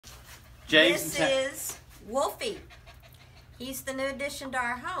James This is Wolfie. He's the new addition to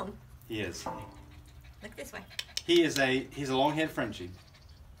our home. He is. Look this way. He's a long-haired Frenchie.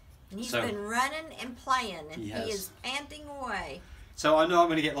 And he's been running and playing, and he is panting away. So I know I'm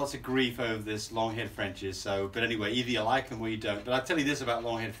going to get lots of grief over this long-haired Frenchies. But anyway, either you like them or you don't. But I'll tell you this about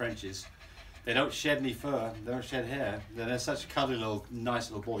long-haired Frenchies: they don't shed any fur, they don't shed hair. They're such cuddly little,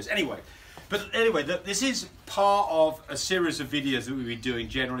 nice little boys. Anyway, this is part of a series of videos that we'll be doing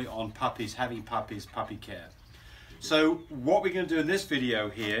generally on puppies, having puppies, puppy care. So what we're going to do in this video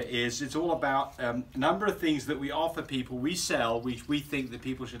here is it's all about a number of things that we offer people, we sell, which we think that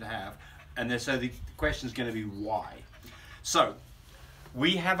people should have. And so the question is going to be why. So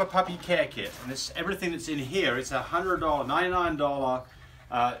we have a puppy care kit, and it's everything that's in here. It's a $100,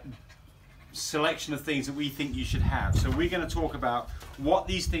 $99 selection of things that we think you should have. So we're going to talk about what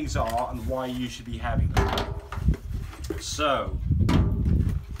these things are and why you should be having them. So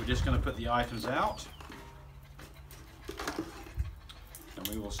we're just going to put the items out. And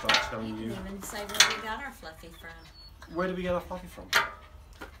we will start telling you. Didn't even say where we got our Fluffy from. Where did we get our Fluffy from?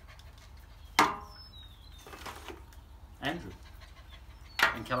 Andrew.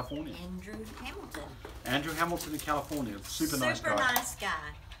 In California. Andrew Hamilton. Andrew Hamilton in California. Super nice guy. Super nice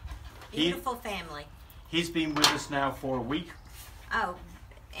guy. Beautiful family. He's been with us now for a week. Oh,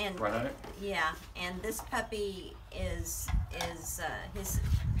 and right. Yeah, and this puppy is it's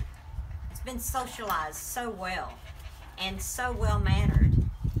been socialized so well. And so well mannered.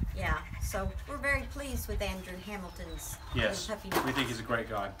 Yeah, so we're very pleased with Andrew Hamilton's puppy. We think he's a great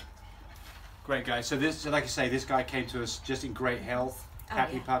guy. Great guy. So this, like I say, this guy came to us just in great health.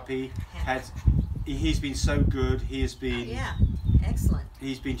 Happy puppy. He's been so good. He has been. Yeah, excellent.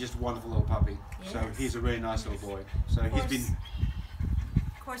 He's been just a wonderful little puppy. Yes. So he's a really nice little boy. So he's been.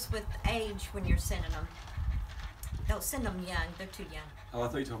 Of course, with age, when you're sending them, don't send them young. They're too young. Oh, I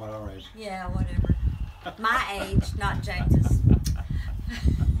thought you were talking about our age. Yeah, whatever. My age, not James's.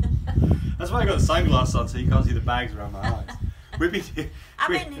 That's why I got the sunglasses on, so you can't see the bags around my eyes.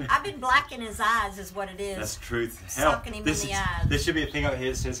 I've been blacking his eyes, is what it is. That's the truth. Help! Sucking him in the eyes. There should be a thing up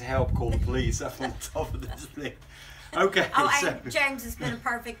here that says "Help! Call the police" up on top of this thing. Okay. And James has been a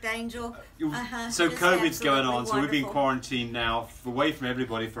perfect angel. So COVID's going on, so we've been quarantined now, away from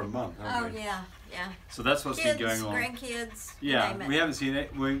everybody for a month. Haven't we? Yeah. So that's what's been going on. Grandkids. Yeah, we haven't seen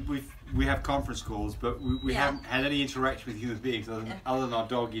it. We have conference calls, but we haven't had any interaction with human beings other than our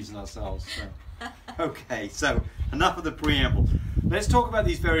doggies and ourselves. So. Okay, so enough of the preamble. Let's talk about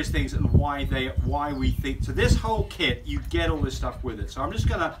these various things and why we think. So this whole kit, you get all this stuff with it. So I'm just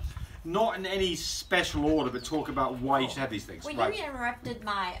gonna, not in any special order, but talk about why you should have these things. Well, you interrupted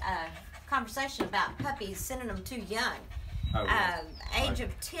my conversation about puppies, sending them too young. Oh, right. Age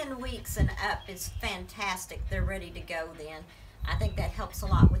of 10 weeks and up is fantastic. They're ready to go then. I think that helps a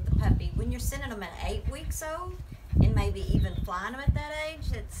lot with the puppy. When you're sending them at 8 weeks old, and maybe even flying them at that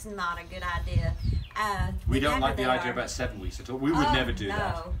age, it's not a good idea. We don't like the idea about 7 weeks at all. We would never do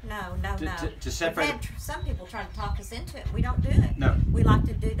that. No. To separate. Some people try to talk us into it. We don't do it. No. We like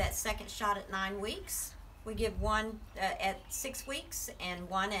to do that second shot at 9 weeks. We give one at 6 weeks and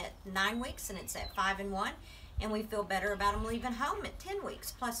one at 9 weeks, and it's at 5 and 1. And we feel better about them leaving home at 10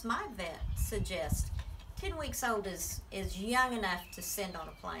 weeks. Plus, my vet suggests 10 weeks old is young enough to send on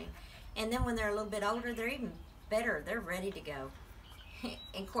a plane. And then when they're a little bit older, they're even better. They're ready to go.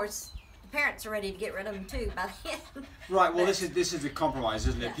 And of course, the parents are ready to get rid of them too by then. Right. Well, this is the compromise,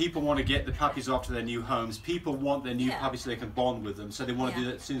 isn't it? Yeah. People want to get the puppies off to their new homes. People want their new puppies so they can bond with them. So they want to do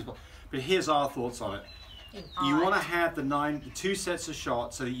that as soon as possible. But here's our thoughts on it. You want to have the 2 sets of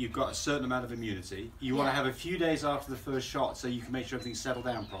shots so that you've got a certain amount of immunity. You want to have a few days after the first shot so you can make sure everything's settled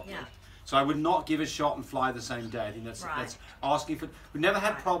down properly. Yeah. So I would not give a shot and fly the same day. I think that's asking for. We've never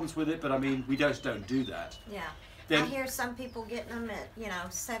had problems with it, but I mean we just don't do that. Yeah. Then, I hear some people getting them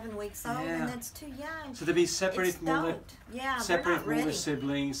at 7 weeks old, and that's too young. So they're being separated from all separated from all their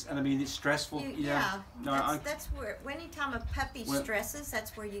siblings, and I mean it's stressful. That's where anytime a puppy stresses,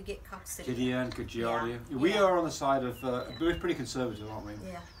 that's where you get coccidia. And Giardia. We are on the side of we're pretty conservative, aren't we?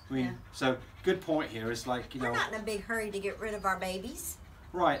 Yeah. I mean, so good point here. It's like we're not in a big hurry to get rid of our babies.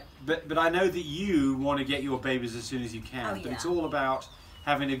 Right, but I know that you want to get your babies as soon as you can. But it's all about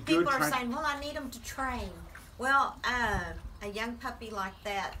having a good. People are saying, "Well, I need them to train." Well, a young puppy like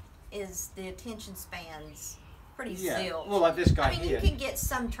that the attention span's pretty zilch. Well, like this guy here. You can get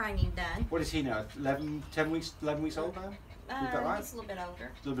some training done. What is he now? 11 weeks old now? Is that right? He's a little bit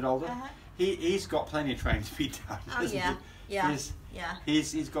older. A little bit older? He's got plenty of training to be done. Oh, yeah.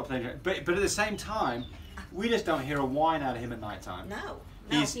 He's got plenty of training. But at the same time, we just don't hear a whine out of him at night time. No,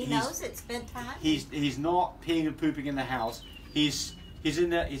 he knows it's bedtime. He's not peeing and pooping in the house. He's He's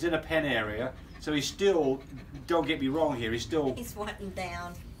in a pen area, so he's still. Don't get me wrong here. He's still. He's wanting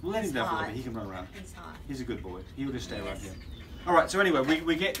down. Let him He's down for a hot. bit. He can run around. He's hot. He's a good boy. He will just stay around Yes. here. All right. So anyway,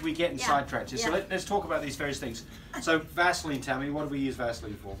 we get Yeah. sidetracked here. So Yeah. let's talk about these various things. So Vaseline, Tammy. What do we use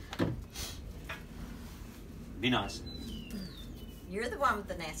Vaseline for? Be nice. You're the one with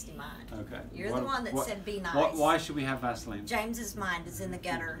the nasty mind. Okay. You're the one that said be nice. Why should we have Vaseline? James's mind is in the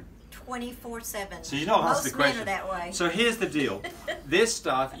gutter 24/7. So you know Most that's the men question. are that way. So here's the deal. This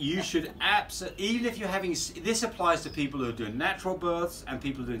stuff you should absolutely, even if you're having, this applies to people who are doing natural births and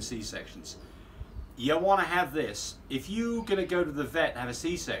people who are doing C-sections. You want to have this. If you're going to go to the vet and have a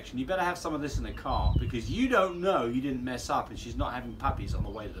C-section, you better have some of this in the car because you don't know you didn't mess up and she's not having puppies on the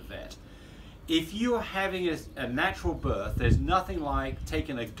way to the vet. If you're having a natural birth, there's nothing like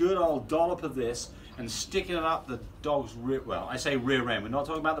taking a good old dollop of this and sticking it up the dog's rear, well, I say rear end, we're not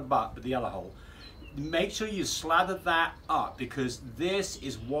talking about the butt, but the other hole. Make sure you slather that up because this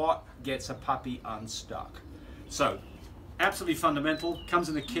is what gets a puppy unstuck. So, absolutely fundamental, comes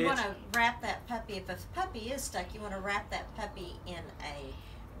in the kit. You want to wrap that puppy, if a puppy is stuck, you want to wrap that puppy in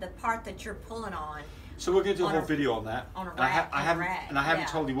the part that you're pulling on. So we're going to do a On whole a- video on that. on a And rack, I haven't, rack, and I haven't yeah.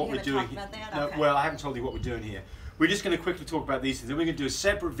 told you what You we're gonna doing talk here. about that? No, Okay. well, I haven't told you what we're doing here. We're just going to quickly talk about these things. Then we're going to do a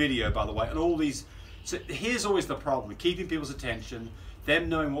separate video, by the way, and all these. So here's always the problem: keeping people's attention, them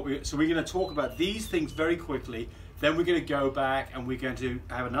knowing what we. So we're going to talk about these things very quickly. Then we're going to go back and we're going to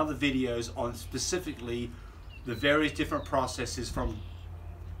have another videos on specifically the various different processes from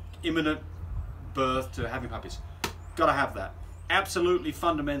imminent birth to having puppies. Got to have that. Absolutely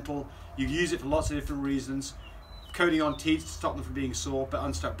fundamental. You use it for lots of different reasons. Coating on teeth to stop them from being sore, but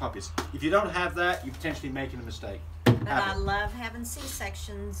unstuck puppies. If you don't have that, you're potentially making a mistake. But Have I it. love having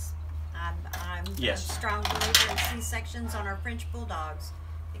C-sections. I'm Yes. a strong believer in C-sections on our French Bulldogs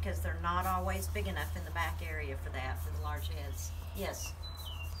because they're not always big enough in the back area for that, for the large heads. Yes.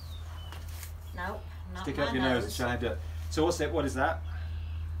 Nope, not Stick my up your nose and try and do it. So what's that? What is that?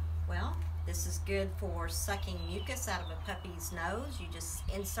 Well, this is good for sucking mucus out of a puppy's nose. You just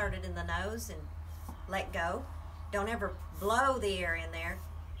insert it in the nose and let go. Don't ever blow the air in there.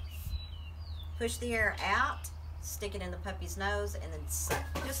 Push the air out, stick it in the puppy's nose, and then suck,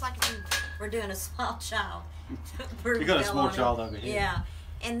 just like if you were doing a small child. You got a small child over here. Yeah.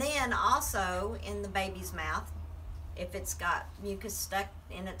 And then also in the baby's mouth, if it's got mucus stuck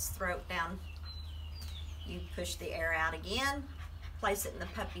in its throat down, you push the air out again, place it in the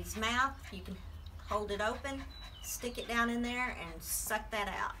puppy's mouth. You can hold it open, stick it down in there, and suck that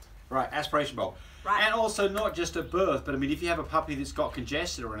out. Right, aspiration bowl. Right. And also not just at birth, but I mean, if you have a puppy that's got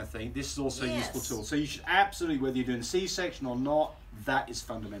congestion or anything, this is also a Yes. useful tool. So you should absolutely, whether you're doing C-section or not, that is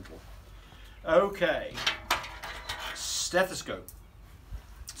fundamental. Okay. Stethoscope.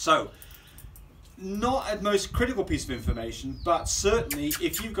 So, not a most critical piece of information, but certainly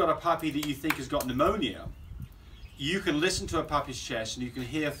if you've got a puppy that you think has got pneumonia, you can listen to a puppy's chest and you can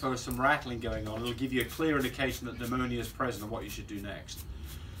hear for some rattling going on. It'll give you a clear indication that pneumonia is present and what you should do next.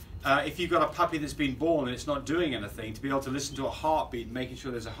 If you've got a puppy that's been born and it's not doing anything, to be able to listen to a heartbeat, making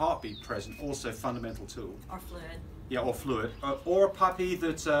sure there's a heartbeat present, also fundamental tool. Or fluid. Yeah, or fluid. Or a puppy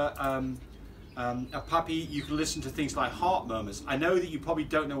that's a puppy, you can listen to things like heart murmurs. I know that you probably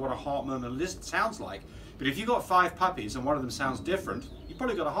don't know what a heart murmur sounds like, but if you've got 5 puppies and one of them sounds different, you've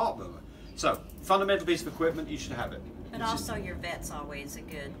probably got a heart murmur. So, fundamental piece of equipment, you should have it. But also your vet's always a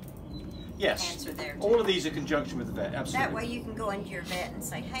good Yes. answer there, too. All of these are conjunction with the vet, absolutely. That way you can go into your vet and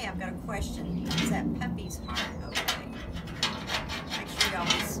say, hey, I've got a question. Is that puppy's heart okay? Make sure you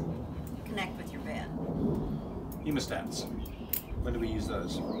always connect with your vet. Hemostats. When do we use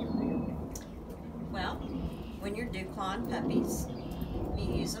those? Well, when you're Duclaw puppies,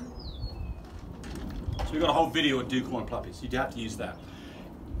 you use them. So we've got a whole video on Duclaw puppies. You'd have to use that.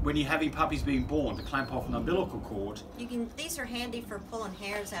 When you're having puppies being born, to clamp off an umbilical cord. You can. These are handy for pulling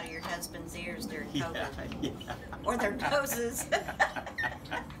hairs out of your husband's ears during COVID. Yeah. Or their noses.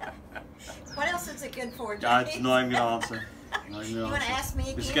 What else is it good for, That's James? not even going to answer. You want to ask me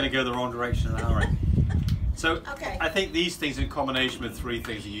again? We're just going to go the wrong direction in a hurry. So Okay. I think these things in combination with 3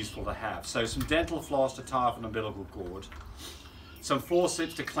 things are useful to have. So some dental floss to tie off an umbilical cord, some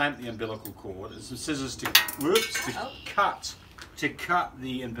forceps to clamp the umbilical cord, and some scissors to cut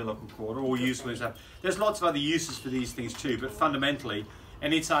the umbilical cord. All useful stuff. There's lots of other uses for these things too, but fundamentally,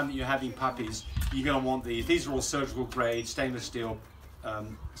 anytime that you're having puppies, you're going to want these. These are all surgical grade, stainless steel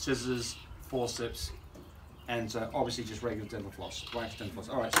scissors, forceps, and obviously just regular dental floss, wax dental floss.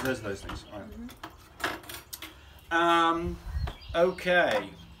 All right, so there's those things. All right. Okay.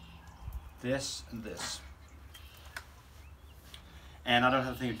 This and this. And I don't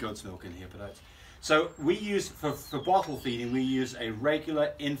have a thing of goat's milk in here, but So we use, for bottle feeding, we use a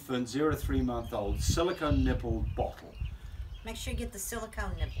regular infant 0 to 3 month old silicone nipple bottle. Make sure you get the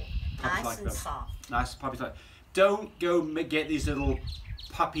silicone nipple. Puppies Nice like and that. soft. Nice puppies like. Don't go get these little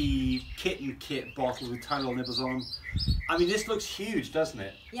puppy kitten kit bottles with tiny little nipples on them. I mean, this looks huge, doesn't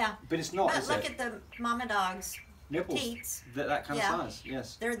it? Yeah. But it's not, But is look it? at the mama dog's Nipples. teats. That kind Yeah. of size,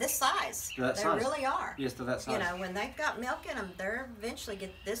 yes. They're this size. They're that They size. really are. Yes, they're that size. You know, when they've got milk in them, they're eventually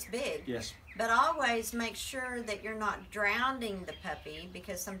get this big. Yes. But always make sure that you're not drowning the puppy,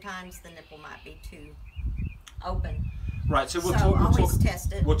 because sometimes the nipple might be too open. Right, so we'll always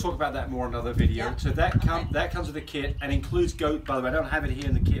test it. We'll talk about that more in another video. Yep. So that comes with a kit and includes goat. By the way, I don't have it here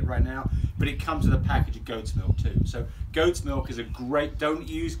in the kit right now, but it comes with a package of goat's milk too. So goat's milk is a great. Don't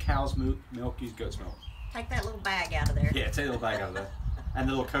use cow's milk. Use goat's milk. Take that little bag out of there. Yeah, take a little bag out of there, and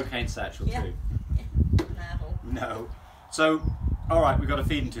the little cocaine satchel too. No. No. So, all right, we've got a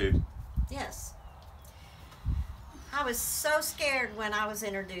feeding tube. Yes. I was so scared when I was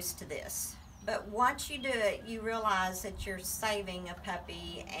introduced to this. But once you do it, you realize that you're saving a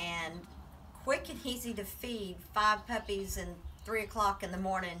puppy, and quick and easy to feed 5 puppies in 3 o'clock in the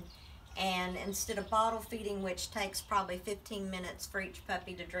morning. And instead of bottle feeding, which takes probably 15 minutes for each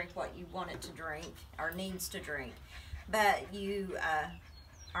puppy to drink what you want it to drink or needs to drink, but you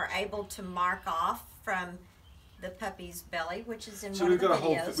are able to mark off from the puppy's belly, which is in one of the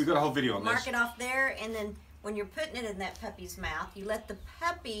videos. We've got a whole video on this. Mark it off there, and then when you're putting it in that puppy's mouth, you let the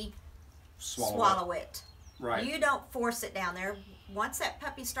puppy swallow it. Right. You don't force it down there. Once that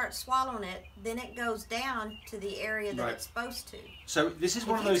puppy starts swallowing it, then it goes down to the area that it's supposed to. So this is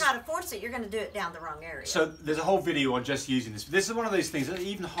one of those. If you try to force it, you're going to do it down the wrong area. So there's a whole video on just using this. This is one of those things that's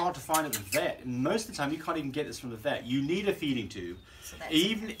even hard to find at the vet. And most of the time, you can't even get this from the vet. You need a feeding tube.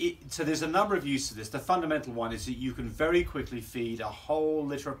 So there's a number of uses to this. The fundamental one is that you can very quickly feed a whole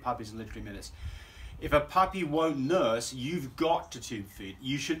litter of puppies in literally minutes. If a puppy won't nurse, you've got to tube feed.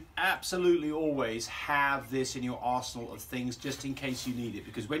 You should absolutely always have this in your arsenal of things just in case you need it,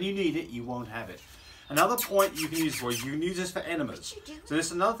 because when you need it, you won't have it. Another point you can use for is you can use this for enemas. So this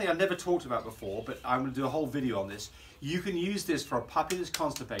is another thing I've never talked about before, but I'm going to do a whole video on this. You can use this for a puppy that's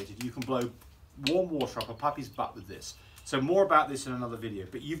constipated. You can blow warm water up a puppy's butt with this. So more about this in another video,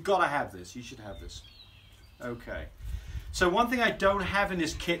 but you've got to have this. You should have this. Okay. So one thing I don't have in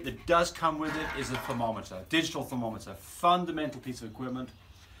this kit that does come with it is a thermometer, digital thermometer, fundamental piece of equipment.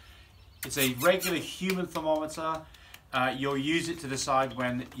 It's a regular human thermometer. You'll use it to decide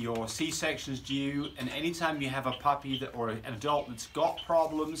when your C-section is due, and anytime you have a puppy or an adult that's got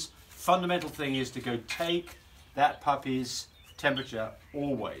problems, fundamental thing is to go take that puppy's temperature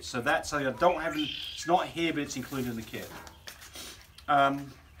always. So that's something I don't have, it's not here, but it's included in the kit.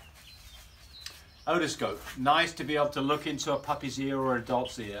 Otoscope. Nice to be able to look into a puppy's ear or an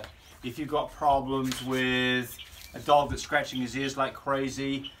adult's ear. If you've got problems with a dog that's scratching his ears like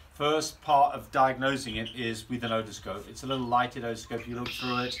crazy, first part of diagnosing it is with an otoscope. It's a little lighted otoscope. You look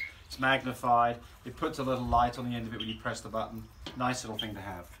through it, it's magnified. It puts a little light on the end of it when you press the button. Nice little thing to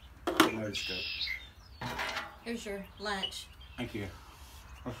have, an otoscope. Here's your lunch. Thank you.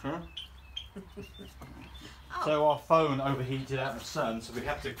 So our phone overheated out in the sun, so we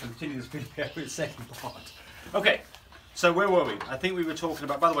have to continue this video with the second part. Okay, so where were we? I think we were talking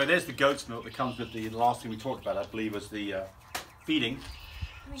about, by the way, there's the goat's milk that comes with the last thing we talked about, I believe, was the feeding.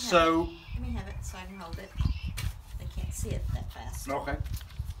 Let me have it so I can hold it. They can't see it that fast. Okay.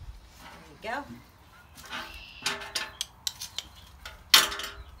 There you go.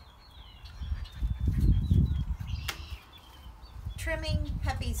 Trimming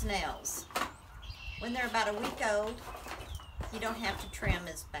puppy's nails. When they're about a week old, you don't have to trim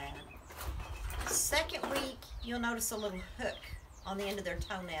as bad. Second week, you'll notice a little hook on the end of their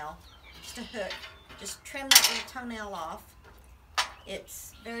toenail. Just a hook. Just trim that little toenail off.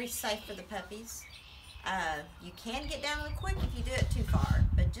 It's very safe for the puppies. You can get down real quick if you do it too far,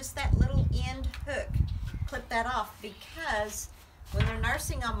 but just that little end hook, clip that off, because when they're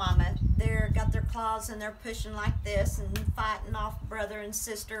nursing on mama, they've got their claws and they're pushing like this and fighting off brother and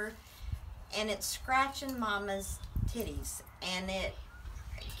sister, and it's scratching mama's titties, and it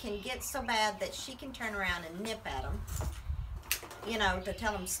can get so bad that she can turn around and nip at them, you know, to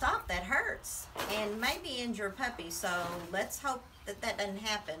tell them stop, that hurts, and maybe injure a puppy. So let's hope that that doesn't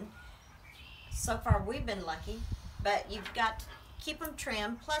happen. So far we've been lucky, but you've got to keep them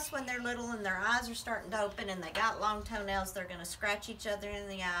trimmed. Plus when they're little and their eyes are starting to open and they got long toenails, they're going to scratch each other in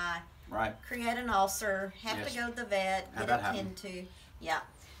the eye, right, create an ulcer, have to go to the vet, get it tended to. Yeah,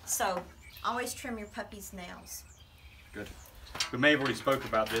 so always trim your puppy's nails. Good. We may have already spoke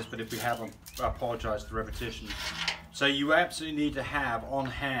about this, but if we haven't, I apologize for the repetition. So you absolutely need to have on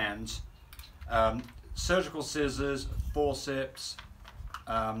hand surgical scissors, forceps,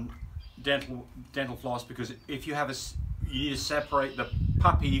 dental floss, because if you have you need to separate the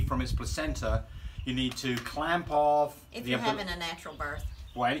puppy from its placenta. You need to clamp off. If you're having a natural birth.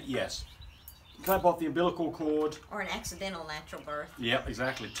 Wait, yes. Clamp off the umbilical cord. Or an accidental natural birth. Yep,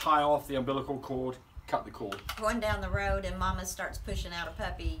 exactly. Tie off the umbilical cord. Cut the cord. Going down the road and mama starts pushing out a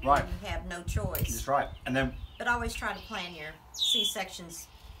puppy, right. You have no choice. That's right. And then. But always try to plan your C-sections.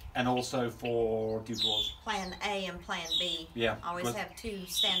 And also for due clause. Plan A and Plan B. Yeah. Always have two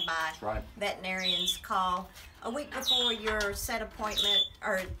standby. That's right. Veterinarians call a week before your set appointment,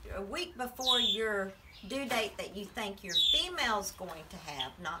 or a week before your due date that you think your female's going to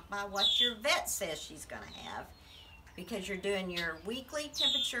have, not by what your vet says she's going to have, because you're doing your weekly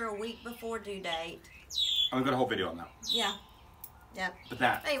temperature a week before due date. And we've got a whole video on that. Yeah. Yeah. But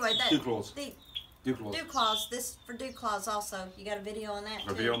that. Anyway, due clause. Due clause. This for due clause also. You got a video on that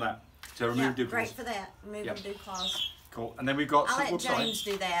too? A video on that. So remove due clause. Great for that. Removing due clause. Cool. And then we've got I'll let James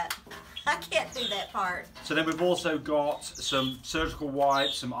do that. I can't do that part. So then we've also got some surgical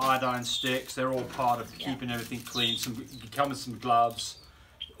wipes, some iodine sticks. They're all part of keeping everything clean. You come with some gloves.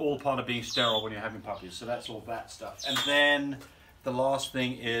 All part of being sterile when you're having puppies. So that's all that stuff. And then the last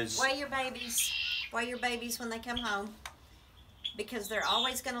thing is... Weigh your babies. Weigh your babies when they come home. Because they're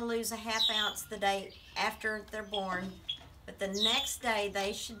always going to lose a ½ ounce the day after they're born. But the next day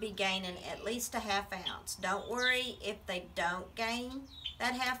they should be gaining at least a ½ ounce. Don't worry if they don't gain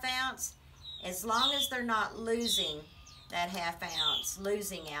that ½ ounce. As long as they're not losing that ½ ounce,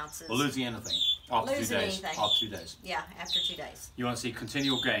 losing ounces. Or losing anything after losing 2 days. Anything. After 2 days. Yeah, after 2 days. You want to see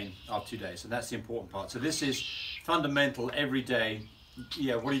continual gain after 2 days. And that's the important part. So this is fundamental every day.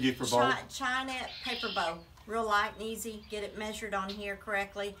 Yeah, what do you do for a bowl? China paper bow. Real light and easy. Get it measured on here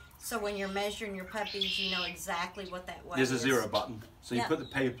correctly. So when you're measuring your puppies, you know exactly what that weight is. There's a 0 button. So you put the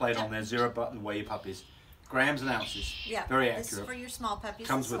paper plate on there, 0 button, weigh your puppies. Grams and ounces. Yeah. Very accurate. This is for your small puppies.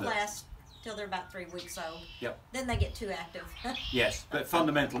 Comes this with will it. last till they're about 3 weeks old. Yep. Then they get too active. Yes, but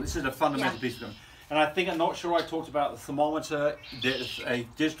fundamental. This is a fundamental piece of them. And I'm not sure I talked about the thermometer. A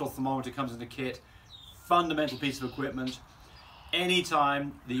digital thermometer comes in the kit. Fundamental piece of equipment.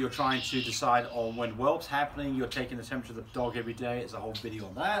 Anytime that you're trying to decide on when whelp's happening, you're taking the temperature of the dog every day. There's a whole video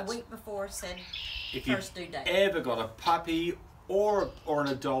on that. A week before said if first due date. If you've ever got a puppy or an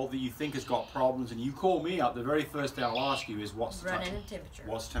adult that you think has got problems and you call me up, the very first thing I'll ask you is what's the temperature.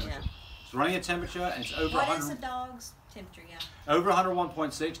 What's the temperature? Yeah. It's running a temperature and it's over 100. What is a dog's temperature? Yeah. Over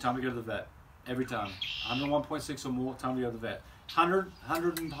 101.6, time to go to the vet. Every time. 101.6 or more, time to go to the vet.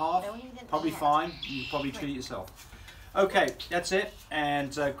 100 and a half, probably fine. You probably treat it yourself. Okay, that's it.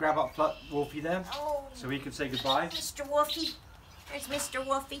 And grab up Wolfie there, so he can say goodbye. Mr. Wolfie. There's Mr.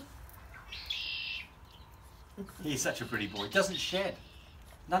 Wolfie. He's such a pretty boy. Doesn't shed.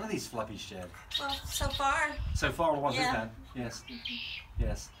 None of these fluppies shed. Well, so far. So far, the ones we've had. Yes.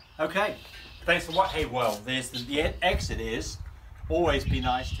 Yes. Okay. Thanks for what? Hey, well, there's the exit is always be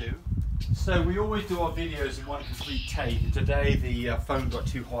nice to. So we always do our videos in one complete take. Today the phone got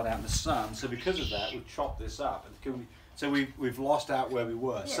too hot out in the sun, so because of that we've chopped this up. So we've lost out where we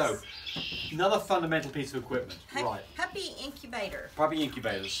were. Yes. So another fundamental piece of equipment. Right. Puppy incubator. Puppy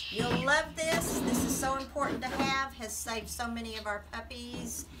incubators. You'll love this. This is so important to have. Has saved so many of our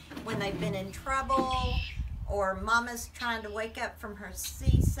puppies when they've been in trouble or mama's trying to wake up from her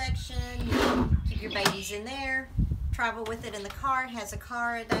C-section. Keep your babies in there. Travel with it in the car. It has a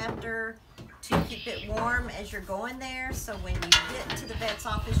car adapter to keep it warm as you're going there. So when you get to the vet's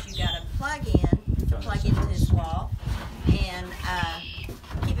office, you got to plug into his wall, and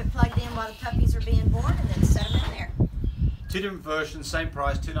keep it plugged in while the puppies are being born, and then set them in there. 2 different versions, same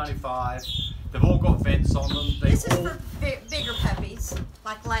price, $2.95. They've all got vents on them. This is for bigger puppies,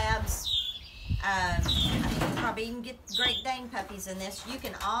 like labs. I think you probably even get Great Dane puppies in this. You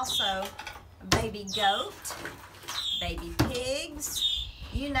can also baby goat, baby pigs,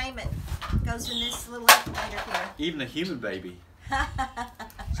 you name it, goes in this little incubator here. Even a human baby.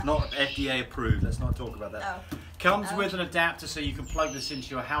 It's not FDA approved. Let's not talk about that. Oh. Comes with an adapter, so you can plug this into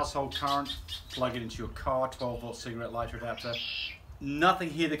your household current, plug it into your car, 12-volt cigarette lighter adapter. Nothing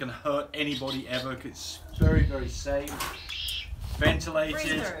here that can hurt anybody ever. It's very, very safe. Ventilated.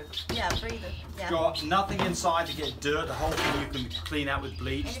 Breather. Yeah, breather. Yeah. Got nothing inside to get dirt. The whole thing you can clean out with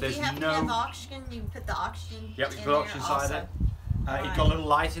bleach. And if There's you have no. to have oxygen, you can put the oxygen. Yep, you in put oxygen there inside also. it. It's got a little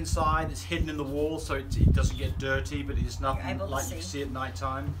light inside. It's hidden in the wall, so it doesn't get dirty, but it's nothing like you can see at night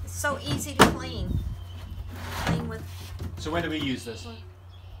time. It's so easy to clean. Clean with. So when do we use this?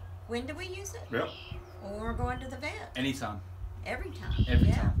 When do we use it? Yep. When we're going to the vet. Anytime. Every time.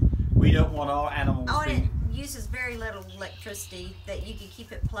 Every time. We don't want our animals being... uses very little electricity, that you can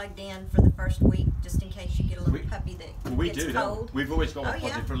keep it plugged in for the first week, just in case you get a little puppy that we gets do, cold. We've always got one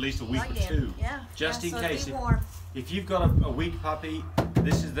plugged in for at least a week Plugged or two. Yeah. Just in so case. Be warm. If you've got a weak puppy,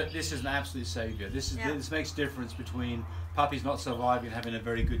 this is an absolute savior. This makes a difference between puppies not surviving and having a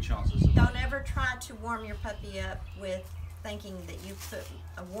very good chance of surviving. Don't ever try to warm your puppy up with thinking that you put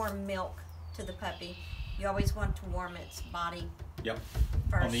a warm milk to the puppy. You always want to warm its body. Yep.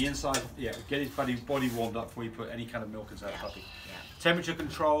 First. On the inside, yeah, get his body warmed up before you put any kind of milk inside the puppy. Yeah. Temperature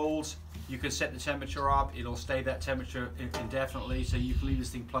controls, you can set the temperature up, it'll stay that temperature indefinitely, so you can leave this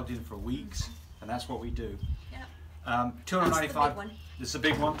thing plugged in for weeks, and that's what we do. Yeah. 295. This is a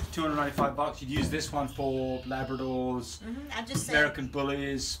big one, $295. You'd use this one for Labradors, I just said American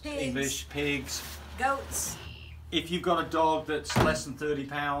Bullies, pigs, English pigs, goats. If you've got a dog that's less than 30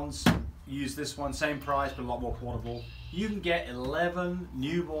 pounds, use this one, same price but a lot more portable. You can get 11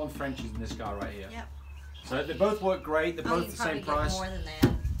 newborn Frenchies in this guy right here. Yep. So they both work great, they're both the same price. More than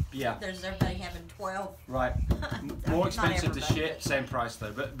that. Yeah. There's everybody having 12. Right. More expensive to ship, but same price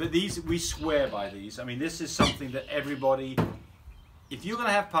though. But these, we swear by these. I mean, this is something that everybody, if you're going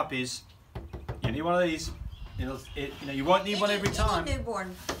to have puppies, you need one of these. You won't need one every time. Any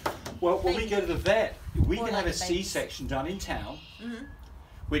newborn. Well, when we go to the vet, we can have a babies. C-section done in town,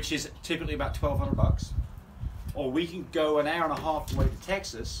 which is typically about $1,200. Or we can go an hour and a half away to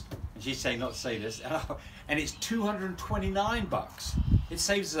Texas, and she's saying not to say this, and it's $229. It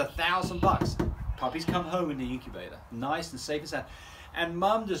saves us $1,000. Puppies come home in the incubator, nice and safe and sound. And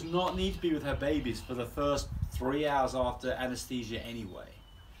mum does not need to be with her babies for the first 3 hours after anesthesia anyway.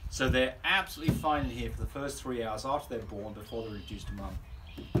 So they're absolutely fine in here for the first 3 hours after they're born, before they're reduced to mum.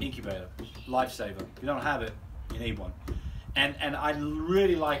 Incubator, lifesaver. If you don't have it, you need one. And I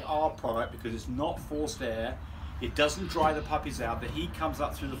really like our product because it's not forced air. It doesn't dry the puppies out. The heat comes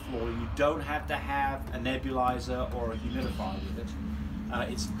up through the floor. You don't have to have a nebulizer or a humidifier with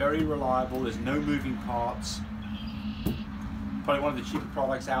it. It's very reliable. There's no moving parts. Probably one of the cheaper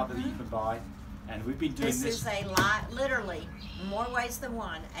products out there that you can buy. And we've been doing this. This is literally, in more ways than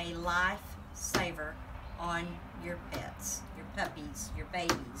one, a lifesaver on your pets, your puppies, your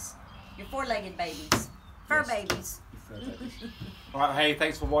babies, your four-legged babies, fur babies. All right, hey,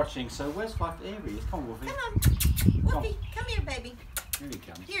 thanks for watching. So where's Fluff? There he is. Come on, Wolfie. Come on. Wolfie, come here, baby. Here he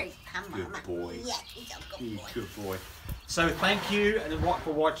comes. Here he comes. Good boy. Yeah, he's a good boy. Good boy. So thank you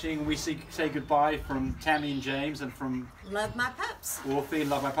for watching. We say goodbye from Tammy and James, and from Love my pups. Wolfie and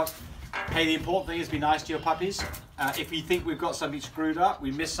Love My Pups. Hey, the important thing is be nice to your puppies. If you think we've got something screwed up,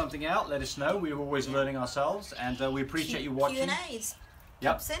 we missed something out, let us know. We're always learning ourselves, and we appreciate you watching. Q&As.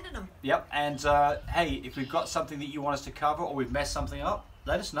 Yep. Keep sending them. Yep. And hey, if we've got something that you want us to cover, or we've messed something up,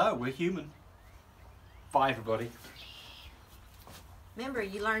 let us know. We're human. Bye, everybody. Remember,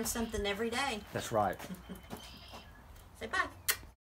 you learn something every day. That's right. Say bye.